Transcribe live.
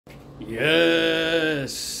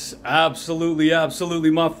Yes, absolutely,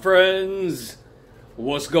 absolutely, my friends.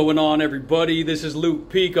 What's going on, everybody? This is Luke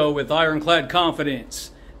Pico with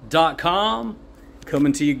IroncladConfidence.com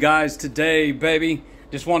coming to you guys today, baby.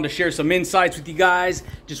 Just wanted to share some insights with you guys.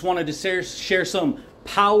 Just wanted to share some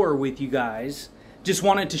power with you guys. Just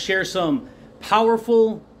wanted to share some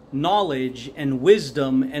powerful knowledge and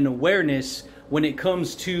wisdom and awareness when it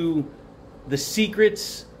comes to the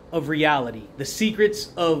secrets of reality, the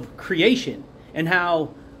secrets of creation, and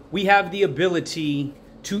how we have the ability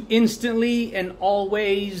to instantly and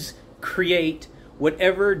always create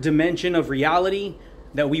whatever dimension of reality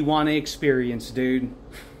that we want to experience, dude.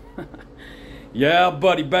 Yeah,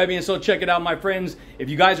 buddy, baby. And so check it out, my friends. If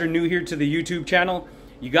you guys are new here to the YouTube channel,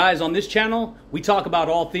 you guys, on this channel, we talk about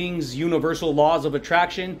all things universal laws of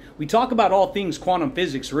attraction. We talk about all things quantum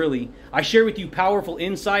physics, really. I share with you powerful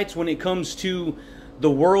insights when it comes to the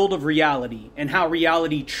world of reality and how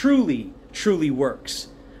reality truly works.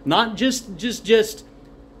 Not just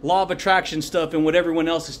law of attraction stuff and what everyone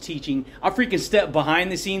else is teaching. I freaking step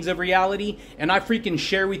behind the scenes of reality and I freaking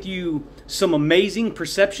share with you some amazing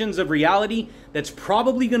perceptions of reality that's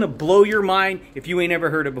probably gonna blow your mind if you ain't ever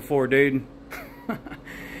heard it before, dude.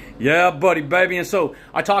 Yeah, buddy, baby. And so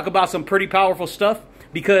I talk about some pretty powerful stuff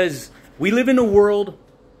because we live in a world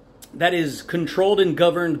that is controlled and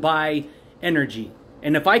governed by energy.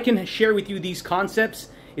 And if I can share with you these concepts,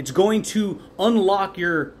 it's going to unlock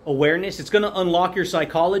your awareness, it's going to unlock your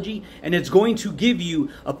psychology, and it's going to give you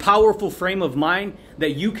a powerful frame of mind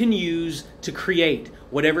that you can use to create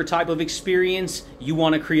whatever type of experience you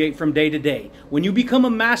want to create from day to day. When you become a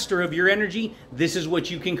master of your energy, this is what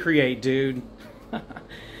you can create, dude.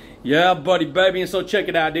 Yeah, buddy, baby. And so check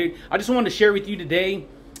it out, dude. I just wanted to share with you today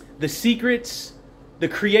the secrets, the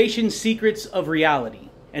creation secrets of reality,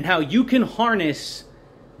 and how you can harness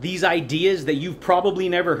these ideas that you've probably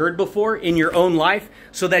never heard before in your own life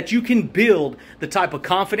so that you can build the type of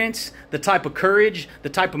confidence, the type of courage, the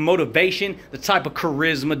type of motivation, the type of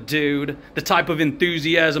charisma, dude, the type of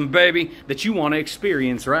enthusiasm, baby, that you want to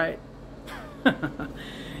experience, right?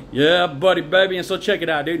 Yeah, buddy, baby. And so check it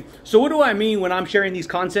out, dude. So what do I mean when I'm sharing these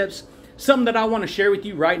concepts? Something that I want to share with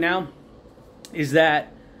you right now is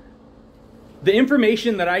that the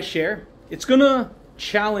information that I share, it's going to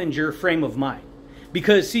challenge your frame of mind.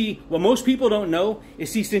 Because, see, what most people don't know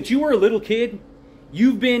is, see, since you were a little kid,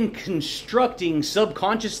 you've been constructing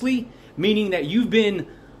subconsciously, meaning that you've been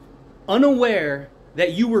unaware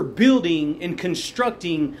that you were building and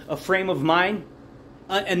constructing a frame of mind.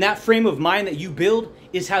 And that frame of mind that you build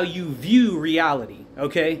is how you view reality,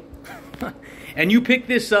 okay? And you pick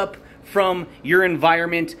this up from your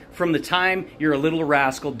environment from the time you're a little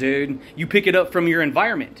rascal, dude. You pick it up from your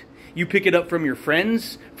environment. You pick it up from your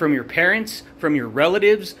friends, from your parents, from your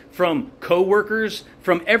relatives, from co-workers,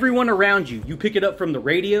 from everyone around you. You pick it up from the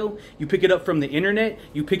radio. You pick it up from the internet.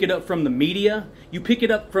 You pick it up from the media. You pick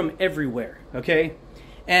it up from everywhere, okay?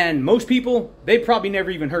 And most people, they probably never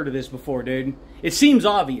even heard of this before, dude. It seems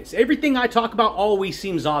obvious. Everything I talk about always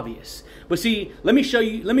seems obvious. But see, let me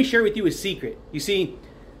share with you a secret. You see,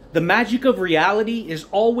 the magic of reality is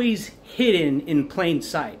always hidden in plain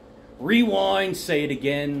sight. Rewind, say it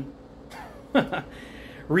again.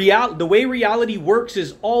 The way reality works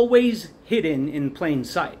is always hidden in plain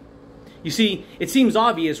sight. You see, it seems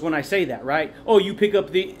obvious when I say that, right? Oh, you pick up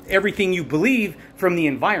everything you believe from the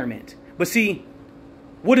environment. But see,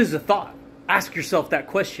 what is a thought? Ask yourself that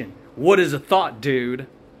question. What is a thought, dude?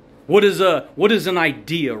 What is an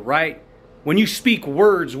idea, right? When you speak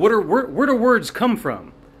words, where do words come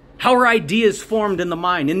from? How are ideas formed in the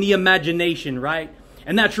mind, in the imagination, right?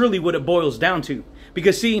 And that's really what it boils down to.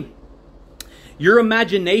 Because see, your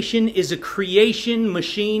imagination is a creation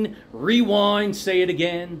machine. Rewind, say it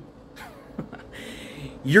again.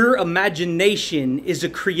 Your imagination is a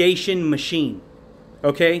creation machine.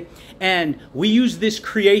 Okay? And we use this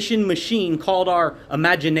creation machine called our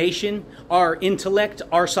imagination, our intellect,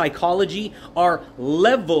 our psychology, our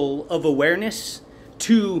level of awareness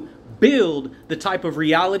to build the type of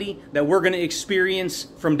reality that we're going to experience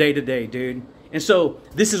from day to day, dude. And so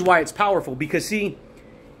this is why it's powerful, because see,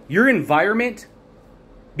 your environment,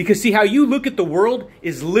 because see, how you look at the world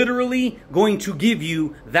is literally going to give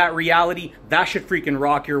you that reality. That should freaking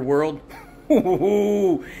rock your world.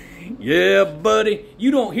 Yeah, buddy.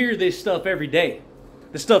 You don't hear this stuff every day.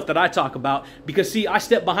 The stuff that I talk about. Because see, I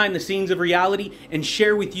step behind the scenes of reality and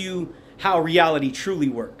share with you how reality truly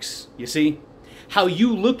works. You see? How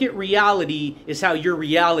you look at reality is how your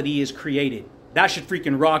reality is created. That should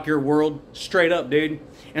freaking rock your world straight up, dude.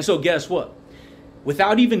 And so guess what?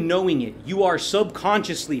 Without even knowing it, you are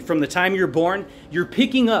subconsciously, from the time you're born, you're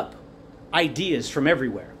picking up ideas from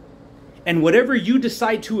everywhere. And whatever you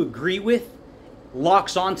decide to agree with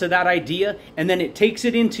locks onto that idea, and then it takes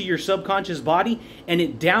it into your subconscious body and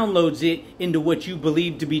it downloads it into what you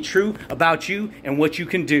believe to be true about you and what you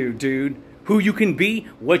can do, dude. Who you can be,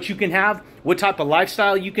 what you can have, what type of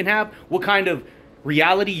lifestyle you can have, what kind of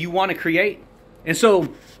reality you want to create. And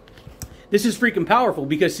so this is freaking powerful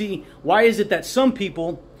because, see, why is it that some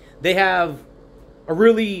people, they have a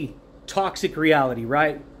really toxic reality,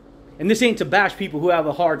 right? And this ain't to bash people who have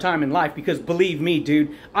a hard time in life, because believe me,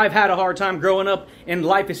 dude, I've had a hard time growing up and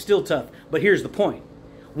life is still tough. But here's the point.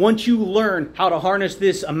 Once you learn how to harness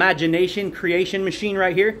this imagination creation machine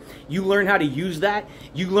right here, you learn how to use that.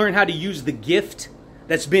 You learn how to use the gift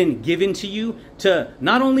that's been given to you to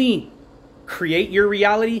not only create your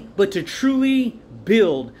reality, but to truly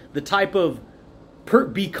build the type of,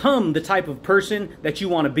 become the type of person that you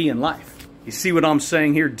want to be in life. You see what I'm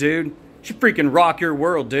saying here, dude? You should freaking rock your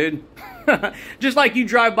world, dude. Just like you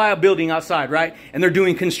drive by a building outside, right? And they're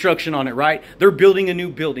doing construction on it, right? They're building a new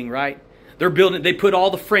building, right? They put all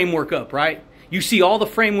the framework up, right? You see all the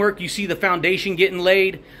framework, you see the foundation getting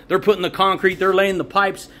laid. They're putting the concrete, they're laying the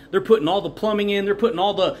pipes, they're putting all the plumbing in, they're putting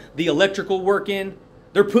all the electrical work in.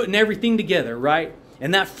 They're putting everything together, right?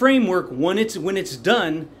 And that framework, when it's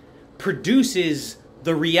done, produces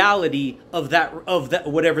the reality of that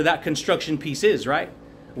whatever that construction piece is, right?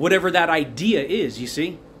 Whatever that idea is, you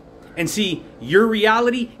see? And see, your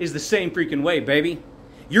reality is the same freaking way, baby.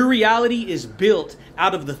 Your reality is built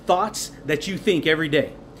out of the thoughts that you think every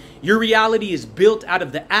day. Your reality is built out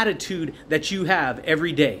of the attitude that you have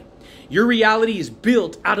every day. Your reality is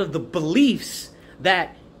built out of the beliefs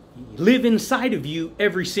that live inside of you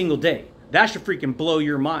every single day. That should freaking blow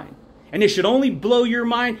your mind. And it should only blow your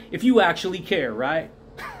mind if you actually care, right?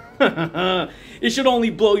 It should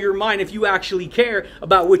only blow your mind if you actually care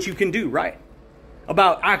about what you can do, right?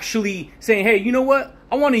 About actually saying, hey, you know what?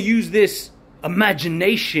 I want to use this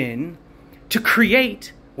imagination to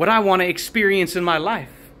create what I want to experience in my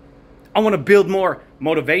life. I want to build more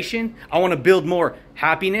motivation. I want to build more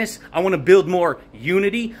happiness. I want to build more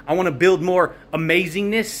unity. I want to build more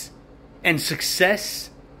amazingness and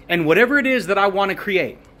success and whatever it is that I want to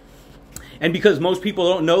create. And because most people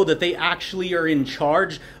don't know that they actually are in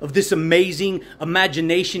charge of this amazing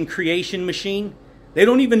imagination creation machine, they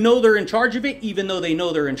don't even know they're in charge of it, even though they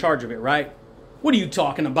know they're in charge of it, right? What are you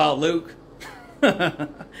talking about, Luke?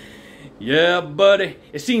 Yeah, buddy.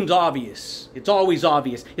 It seems obvious. It's always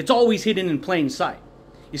obvious. It's always hidden in plain sight.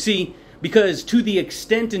 You see, because to the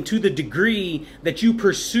extent and to the degree that you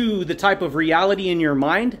pursue the type of reality in your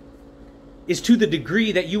mind is to the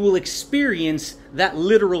degree that you will experience that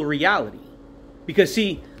literal reality. Because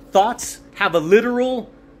see, thoughts have a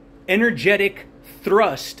literal, energetic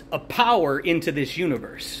thrust of power into this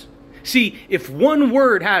universe. See, if one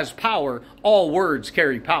word has power, all words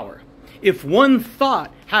carry power. If one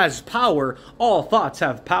thought has power, all thoughts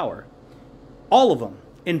have power. All of them.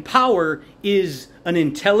 And power is an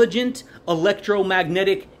intelligent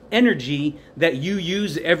electromagnetic energy that you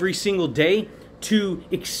use every single day to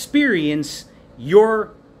experience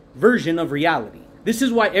your version of reality. This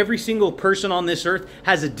is why every single person on this earth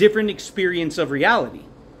has a different experience of reality.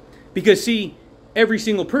 Because see, every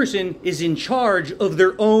single person is in charge of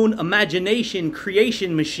their own imagination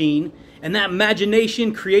creation machine, and that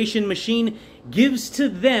imagination creation machine gives to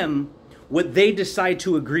them what they decide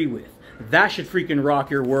to agree with. That should freaking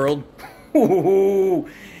rock your world. Ooh,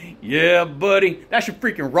 yeah, buddy. That should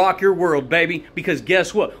freaking rock your world, baby. Because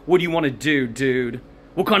guess what? What do you want to do, dude?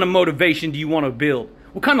 What kind of motivation do you want to build?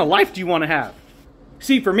 What kind of life do you want to have?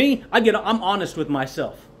 See, for me, I'm honest with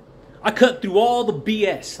myself. I cut through all the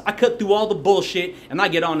BS. I cut through all the bullshit, and I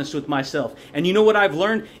get honest with myself. And you know what I've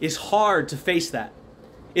learned? It's hard to face that.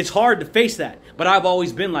 It's hard to face that, but I've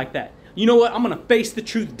always been like that. You know what? I'm going to face the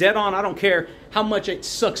truth dead on. I don't care how much it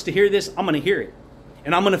sucks to hear this. I'm going to hear it.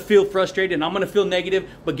 And I'm going to feel frustrated, and I'm going to feel negative.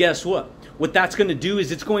 But guess what? What that's going to do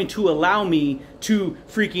is it's going to allow me to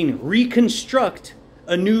freaking reconstruct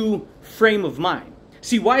a new frame of mind.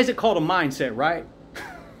 See, why is it called a mindset, right?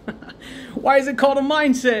 Why is it called a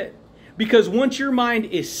mindset? Because once your mind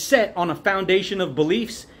is set on a foundation of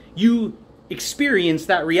beliefs, you experience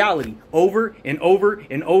that reality over and over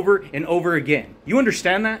and over and over again. You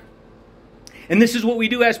understand that? And this is what we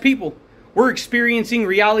do as people. We're experiencing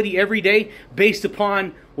reality every day based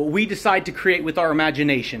upon what we decide to create with our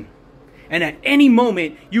imagination. And at any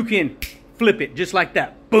moment, you can flip it just like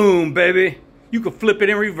that. Boom, baby. You can flip it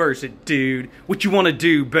and reverse it, dude. What you want to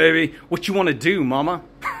do, baby? What you want to do, mama?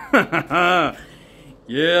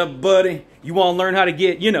 Yeah, buddy. You want to learn how to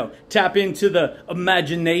get, tap into the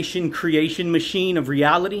imagination creation machine of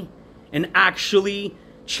reality and actually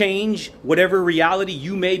change whatever reality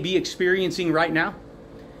you may be experiencing right now?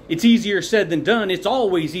 It's easier said than done. It's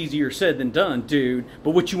always easier said than done, dude.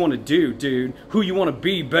 But what you want to do, dude, who you want to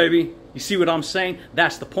be, baby. You see what I'm saying?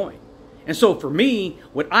 That's the point. And so for me,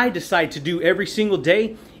 what I decide to do every single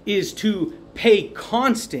day is to pay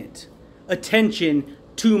constant attention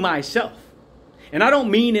to myself. And I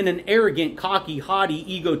don't mean in an arrogant, cocky,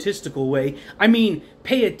 haughty, egotistical way. I mean,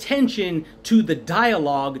 pay attention to the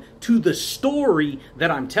dialogue, to the story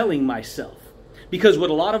that I'm telling myself. Because what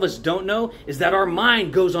a lot of us don't know is that our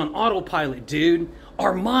mind goes on autopilot, dude.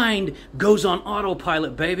 Our mind goes on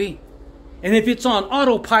autopilot, baby. And if it's on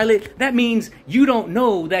autopilot, that means you don't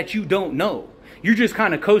know that you don't know. You're just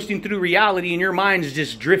kind of coasting through reality and your mind's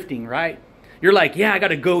just drifting, right? You're like, yeah, I got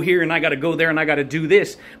to go here and I got to go there and I got to do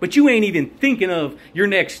this. But you ain't even thinking of your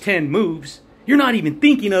next 10 moves. You're not even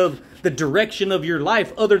thinking of the direction of your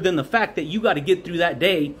life other than the fact that you got to get through that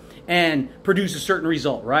day and produce a certain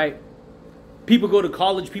result, right? People go to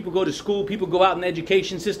college, people go to school, people go out in the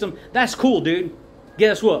education system. That's cool, dude.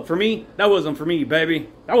 Guess what? For me, that wasn't for me, baby.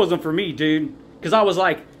 That wasn't for me, dude. Because I was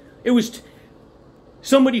like,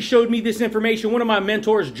 somebody showed me this information. One of my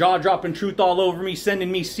mentors, jaw-dropping truth all over me,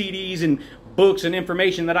 sending me CDs and books and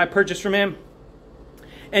information that I purchased from him.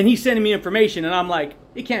 And he's sending me information, and I'm like,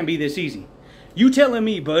 it can't be this easy. You telling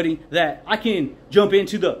me, buddy, that I can jump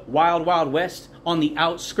into the wild, wild west on the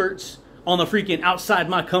outskirts, on the freaking outside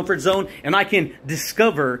my comfort zone, and I can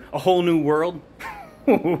discover a whole new world?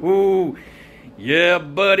 Yeah,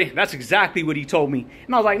 buddy. That's exactly what he told me.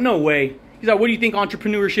 And I was like, no way. He's like, what do you think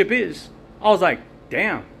entrepreneurship is? I was like,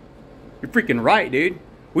 damn, you're freaking right, dude.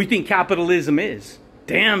 What do you think capitalism is?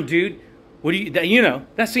 Damn, dude. What do you know,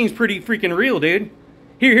 that seems pretty freaking real, dude.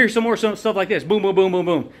 Here's some more stuff like this. Boom, boom, boom, boom,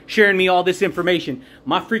 boom. Sharing me all this information.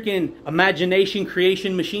 My freaking imagination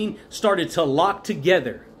creation machine started to lock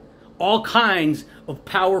together all kinds of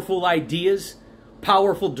powerful ideas,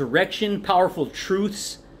 powerful direction, powerful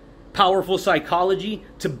truths, powerful psychology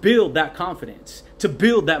to build that confidence, to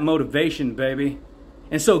build that motivation, baby.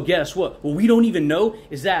 And so guess what? What we don't even know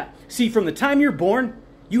is that, see, from the time you're born,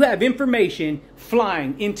 you have information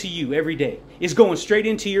flying into you every day. It's going straight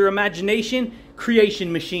into your imagination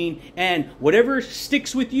creation machine, and whatever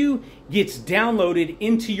sticks with you gets downloaded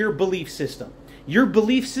into your belief system. Your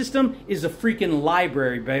belief system is a freaking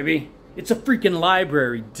library, baby. It's a freaking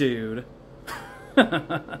library, dude.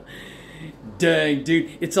 Dang,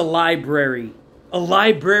 dude. It's a library. A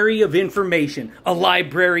library of information. A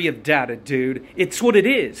library of data, dude. It's what it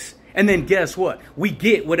is. And then guess what? We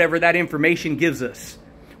get whatever that information gives us.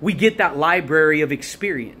 We get that library of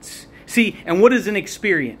experience. See, and what is an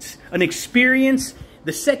experience? An experience,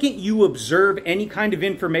 the second you observe any kind of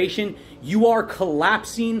information, you are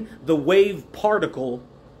collapsing the wave particle.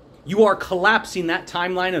 You are collapsing that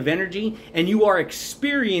timeline of energy, and you are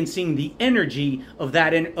experiencing the energy of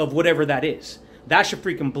that, of whatever that is. That should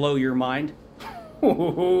freaking blow your mind.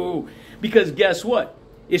 Because guess what?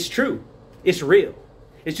 It's true. It's real.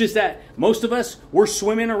 It's just that most of us, we're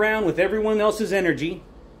swimming around with everyone else's energy.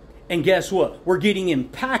 And guess what? We're getting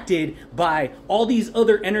impacted by all these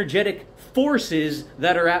other energetic forces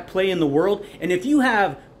that are at play in the world. And if you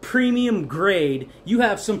have premium grade, you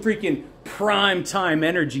have some freaking prime time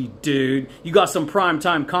energy, dude. You got some prime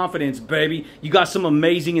time confidence, baby. You got some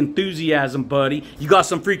amazing enthusiasm, buddy. You got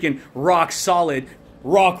some freaking rock solid,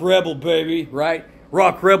 rock rebel, baby, right?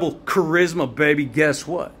 Rock rebel charisma, baby. Guess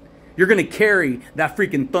what? You're going to carry that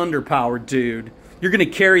freaking thunder power, dude. You're going to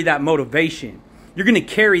carry that motivation. You're going to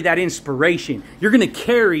carry that inspiration. You're going to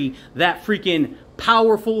carry that freaking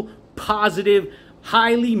powerful, positive,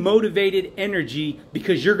 highly motivated energy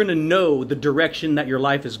because you're going to know the direction that your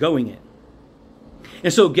life is going in.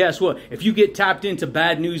 And so guess what? If you get tapped into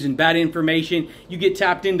bad news and bad information, you get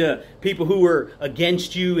tapped into people who are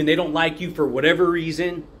against you and they don't like you for whatever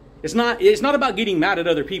reason, it's not about getting mad at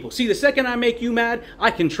other people. See, the second I make you mad,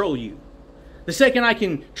 I control you. The second I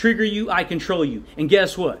can trigger you, I control you. And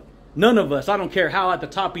guess what? None of us, I don't care how at the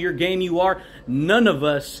top of your game you are, none of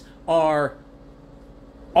us are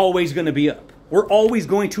always going to be up. We're always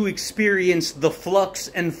going to experience the flux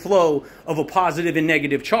and flow of a positive and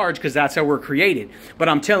negative charge because that's how we're created. But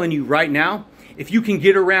I'm telling you right now, if you can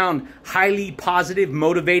get around highly positive,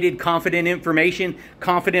 motivated, confident information,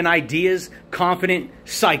 confident ideas, confident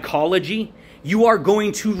psychology, you are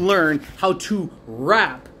going to learn how to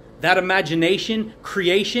wrap that imagination,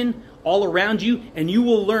 creation all around you, and you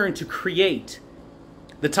will learn to create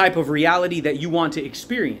the type of reality that you want to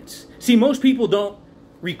experience. See, most people don't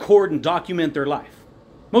record and document their life.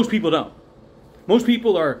 Most people don't. Most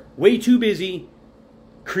people are way too busy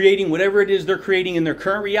creating whatever it is they're creating in their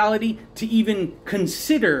current reality to even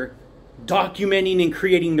consider documenting and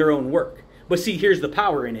creating their own work. But see, here's the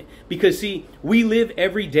power in it. Because see, we live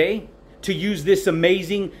every day to use this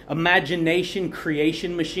amazing imagination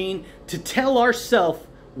creation machine to tell ourselves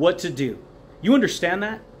what to do. You understand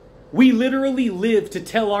that? We literally live to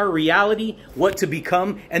tell our reality what to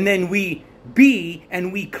become, and then we be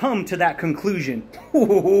and we come to that conclusion.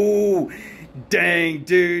 Ooh, dang,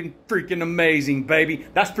 dude. Freaking amazing, baby.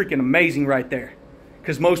 That's freaking amazing right there.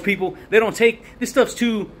 Because most people, they don't take, this stuff's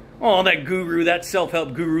too, oh, that guru, that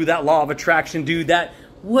self-help guru, that law of attraction dude, that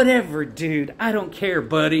whatever, dude. I don't care,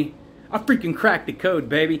 buddy. I freaking cracked the code,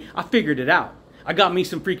 baby. I figured it out. I got me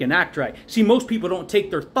some freaking act right. See, most people don't take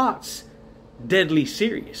their thoughts deadly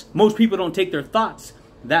serious. Most people don't take their thoughts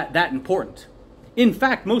that important. In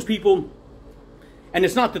fact, most people, and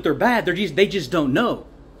it's not that they're bad, they just don't know.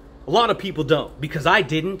 A lot of people don't, because I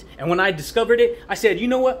didn't. And when I discovered it, I said, you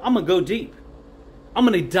know what? I'm going to go deep. I'm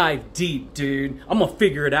going to dive deep, dude. I'm going to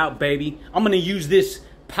figure it out, baby. I'm going to use this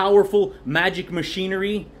powerful magic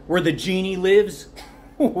machinery where the genie lives.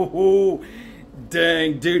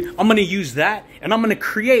 Dang, dude. I'm going to use that, and I'm going to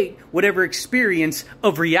create whatever experience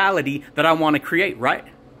of reality that I want to create, right?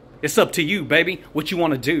 It's up to you, baby, what you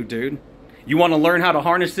want to do, dude. You want to learn how to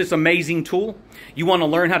harness this amazing tool? You want to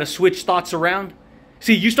learn how to switch thoughts around?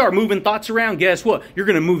 See, you start moving thoughts around, guess what? You're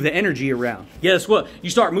going to move the energy around. Guess what? You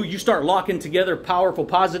start locking together powerful,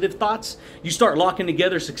 positive thoughts. You start locking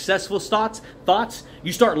together successful thoughts.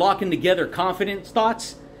 You start locking together confident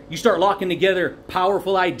thoughts. You start locking together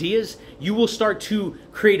powerful ideas. You will start to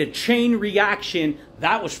create a chain reaction.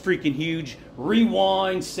 That was freaking huge.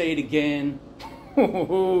 Rewind, say it again.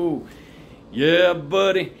 Yeah,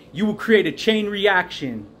 buddy. You will create a chain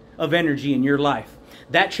reaction of energy in your life.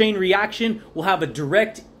 That chain reaction will have a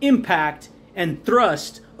direct impact and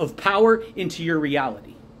thrust of power into your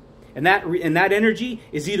reality. And that energy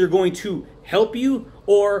is either going to help you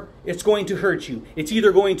or it's going to hurt you. It's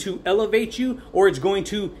either going to elevate you or it's going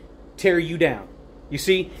to tear you down. You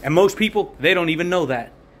see? And most people, they don't even know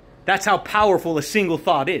that. That's how powerful a single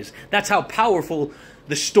thought is. That's how powerful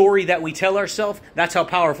the story that we tell ourselves, that's how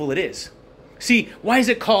powerful it is. See, why is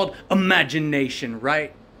it called imagination,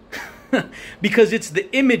 right? Because it's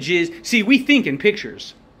the images. See, we think in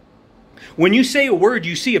pictures. When you say a word,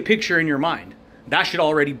 you see a picture in your mind. That should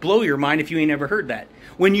already blow your mind if you ain't ever heard that.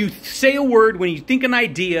 When you say a word, when you think an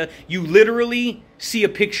idea, you literally see a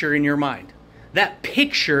picture in your mind. That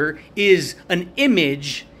picture is an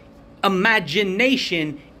image,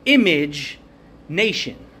 imagination, image,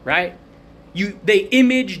 nation, right? They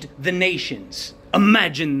imaged the nations.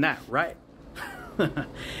 Imagine that, right?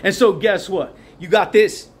 And so guess what? You got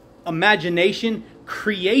this imagination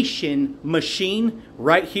creation machine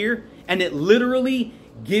right here, and it literally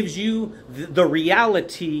gives you the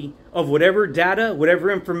reality of whatever data,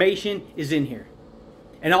 whatever information is in here.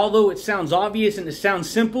 And although it sounds obvious and it sounds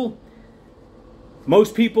simple,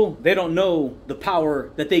 most people, they don't know the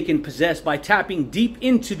power that they can possess by tapping deep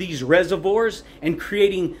into these reservoirs and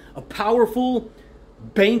creating a powerful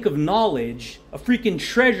bank of knowledge, a freaking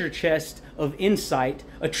treasure chest of insight,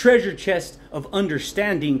 a treasure chest of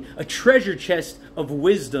understanding, a treasure chest of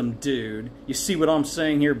wisdom, dude. You see what I'm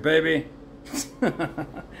saying here, baby?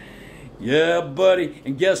 Yeah, buddy.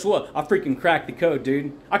 And guess what? I freaking cracked the code,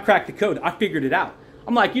 dude. I cracked the code. I figured it out.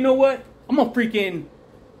 I'm like, you know what? I'm gonna freaking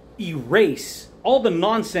erase all the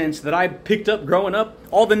nonsense that I picked up growing up,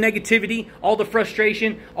 all the negativity, all the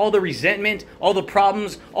frustration, all the resentment, all the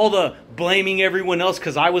problems, all the blaming everyone else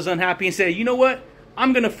because I was unhappy, and say, you know what?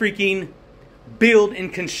 I'm going to freaking build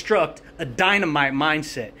and construct a dynamite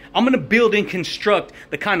mindset. I'm going to build and construct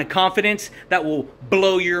the kind of confidence that will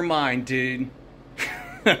blow your mind, dude.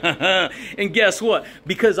 And guess what?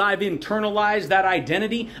 Because I've internalized that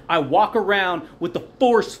identity, I walk around with the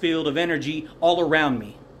force field of energy all around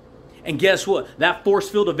me. And guess what? That force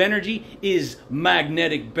field of energy is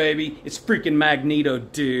magnetic, baby. It's freaking Magneto,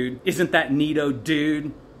 dude. Isn't that neato,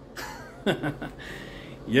 dude?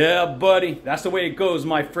 Yeah, buddy. That's the way it goes,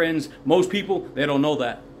 my friends. Most people, they don't know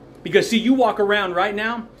that. Because, see, you walk around right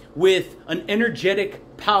now with an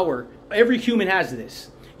energetic power. Every human has this.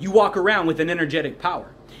 You walk around with an energetic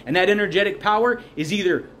power. And that energetic power is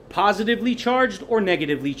either positively charged or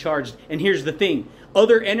negatively charged. And here's the thing.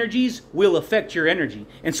 Other energies will affect your energy.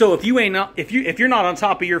 And so if you're not on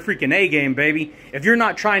top of your freaking A game, baby, if you're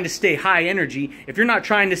not trying to stay high energy, if you're not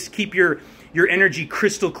trying to keep your energy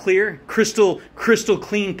crystal clear, crystal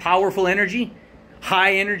clean, powerful energy,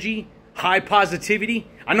 high positivity.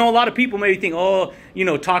 I know a lot of people maybe think, oh, you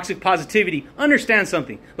know, toxic positivity. Understand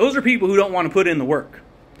something. Those are people who don't want to put in the work.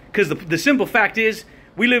 Because the simple fact is,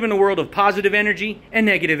 we live in a world of positive energy and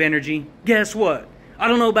negative energy. Guess what? I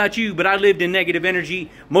don't know about you, but I lived in negative energy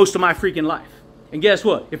most of my freaking life. And guess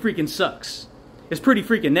what? It freaking sucks. It's pretty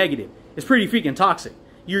freaking negative. It's pretty freaking toxic.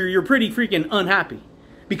 You're pretty freaking unhappy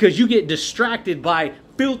because you get distracted by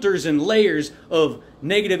filters and layers of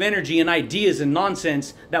negative energy and ideas and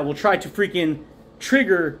nonsense that will try to freaking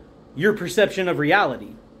trigger your perception of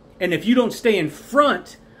reality. And if you don't stay in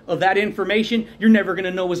front of that information, you're never going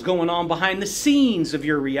to know what's going on behind the scenes of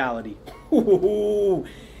your reality. Ooh,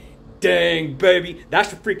 dang, baby. That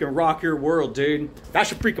should freaking rock your world, dude. That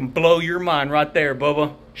should freaking blow your mind right there,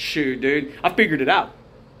 Bubba. Shoot, dude. I figured it out.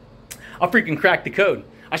 I freaking cracked the code.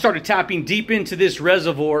 I started tapping deep into this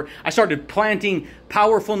reservoir. I started planting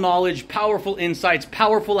powerful knowledge, powerful insights,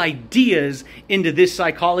 powerful ideas into this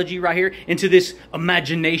psychology right here, into this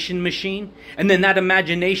imagination machine. And then that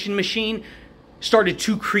imagination machine started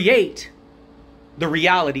to create the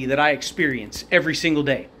reality that I experience every single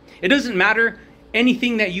day. It doesn't matter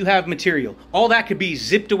anything that you have material. All that could be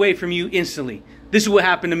zipped away from you instantly. This is what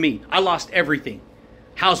happened to me. I lost everything.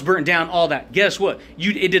 House burnt down, all that. Guess what?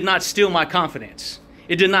 It did not steal my confidence.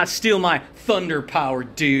 It did not steal my thunder power,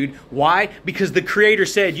 dude. Why? Because the Creator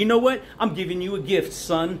said, you know what? I'm giving you a gift,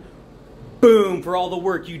 son. Boom, for all the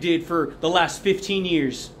work you did for the last 15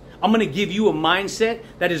 years. I'm going to give you a mindset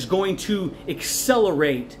that is going to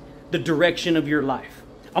accelerate the direction of your life.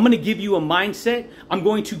 I'm going to give you a mindset. I'm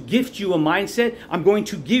going to gift you a mindset. I'm going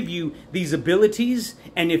to give you these abilities.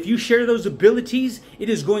 And if you share those abilities, it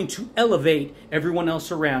is going to elevate everyone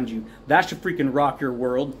else around you. That should freaking rock your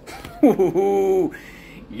world.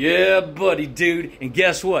 Yeah, buddy, dude. And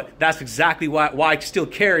guess what? That's exactly why I still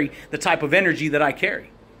carry the type of energy that I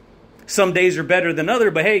carry. Some days are better than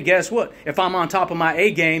others, but hey, guess what? If I'm on top of my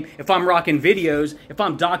A game, if I'm rocking videos, if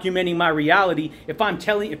I'm documenting my reality, if I'm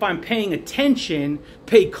paying attention,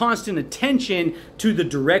 pay constant attention to the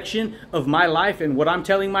direction of my life and what I'm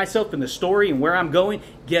telling myself and the story and where I'm going,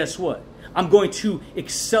 guess what? I'm going to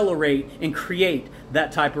accelerate and create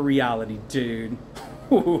that type of reality, dude.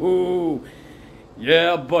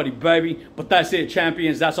 Yeah, buddy, baby. But that's it,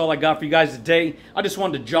 champions. That's all I got for you guys today. I just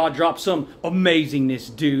wanted to jaw drop some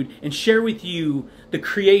amazingness, dude, and share with you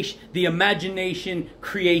the imagination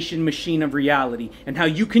creation machine of reality and how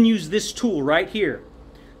you can use this tool right here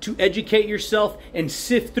to educate yourself and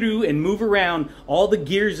sift through and move around all the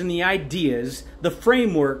gears and the ideas, the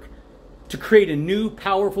framework to create a new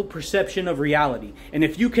powerful perception of reality. And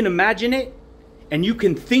if you can imagine it and you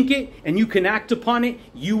can think it and you can act upon it,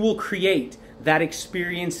 you will create that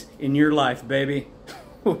experience in your life, baby.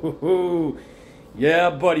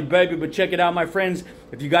 Yeah, buddy, baby. But check it out, my friends.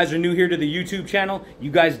 If you guys are new here to the YouTube channel,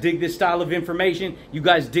 you guys dig this style of information, you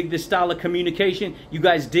guys dig this style of communication, you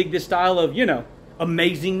guys dig this style of,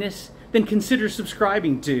 amazingness, then consider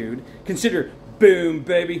subscribing, dude. Consider, boom,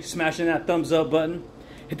 baby, smashing that thumbs up button.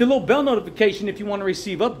 Hit the little bell notification if you want to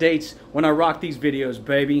receive updates when I rock these videos,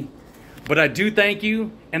 baby. But I do thank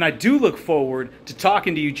you, and I do look forward to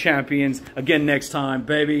talking to you champions again next time,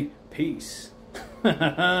 baby. Peace.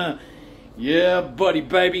 Yeah, buddy,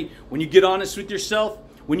 baby. When you get honest with yourself,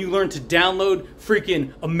 when you learn to download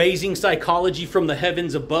freaking amazing psychology from the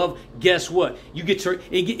heavens above, guess what?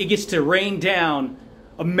 It gets to rain down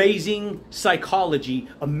amazing psychology,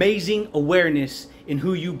 amazing awareness in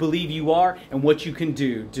who you believe you are and what you can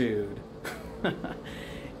do, dude.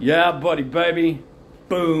 Yeah, buddy, baby.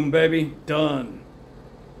 Boom, baby. Done.